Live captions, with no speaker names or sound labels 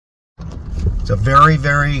a very,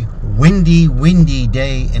 very windy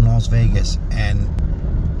day in Las Vegas, and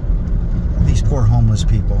these poor homeless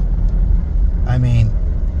people, I mean,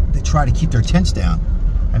 they try to keep their tents down.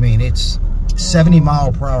 I mean, it's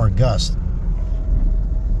 70-mile-per-hour gust.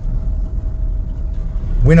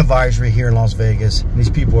 Wind advisory here in Las Vegas. These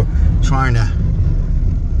people are trying to,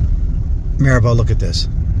 Maribel, look at this.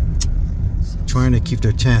 Trying to keep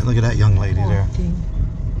their tent. Look at that young lady there.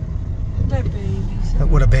 That baby.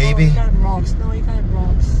 What, a baby? Oh, you got rocks. No, you got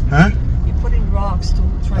rocks. Huh? You're putting rocks to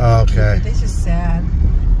try to keep it. This is sad.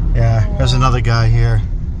 Yeah, there's another guy here.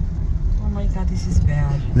 Oh my God, this is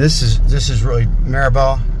bad. This is really,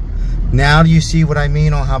 Maribel, now do you see what I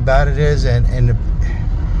mean on how bad it is? And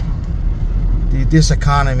this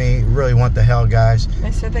economy really went to hell, guys. I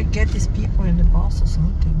said that get these people in the bus or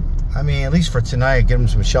something. I mean, at least for tonight, give them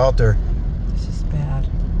some shelter. This is bad.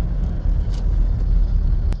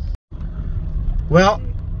 Well,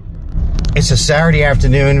 it's a Saturday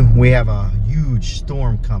afternoon. We have a huge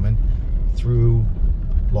storm coming through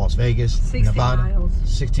Las Vegas, 60 Nevada. miles.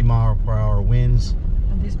 60-mile-per-hour winds.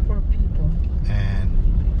 And these poor people. And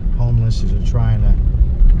homeless are trying to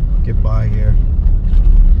get by here.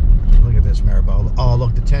 Look at this, Maribel. Oh,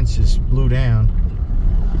 look, the tents just blew down.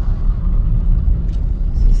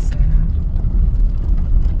 This is sad.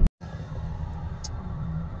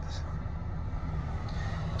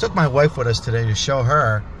 Took my wife with us today to show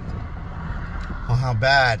her how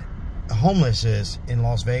bad the homeless is in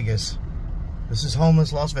Las Vegas. This is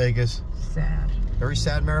homeless Las Vegas. Sad. Very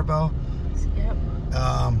sad, Maribel. Yep.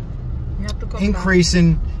 You have to come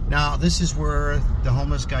Increasing. Back. Now, this is where the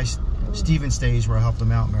homeless guy Steven stays, where I helped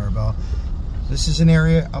him out, Maribel. This is an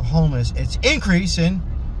area of homeless. It's increasing,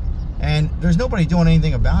 and there's nobody doing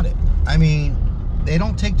anything about it. I mean, they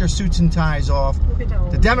don't take their suits and ties off.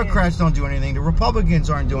 The Democrats don't do anything. The Republicans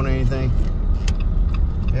aren't doing anything.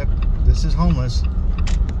 Yep, this is homeless.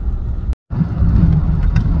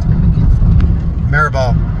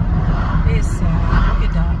 Maribel. It's sad. Look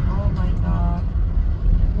at that. Oh my God.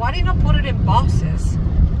 Why did not put it in buses?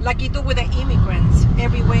 Like you do with the immigrants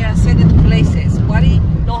everywhere and send it to places. Why do you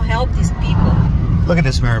not help these people? Look at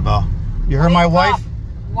this, Maribel. You heard my wife?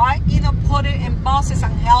 Why you don't put it in buses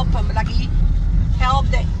and help them like he helped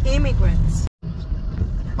the immigrants?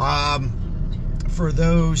 For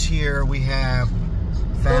those here, we have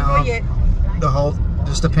found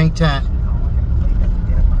just a pink tent.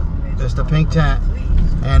 Just a pink tent.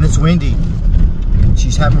 And it's windy.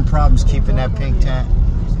 She's having problems keeping that pink tent.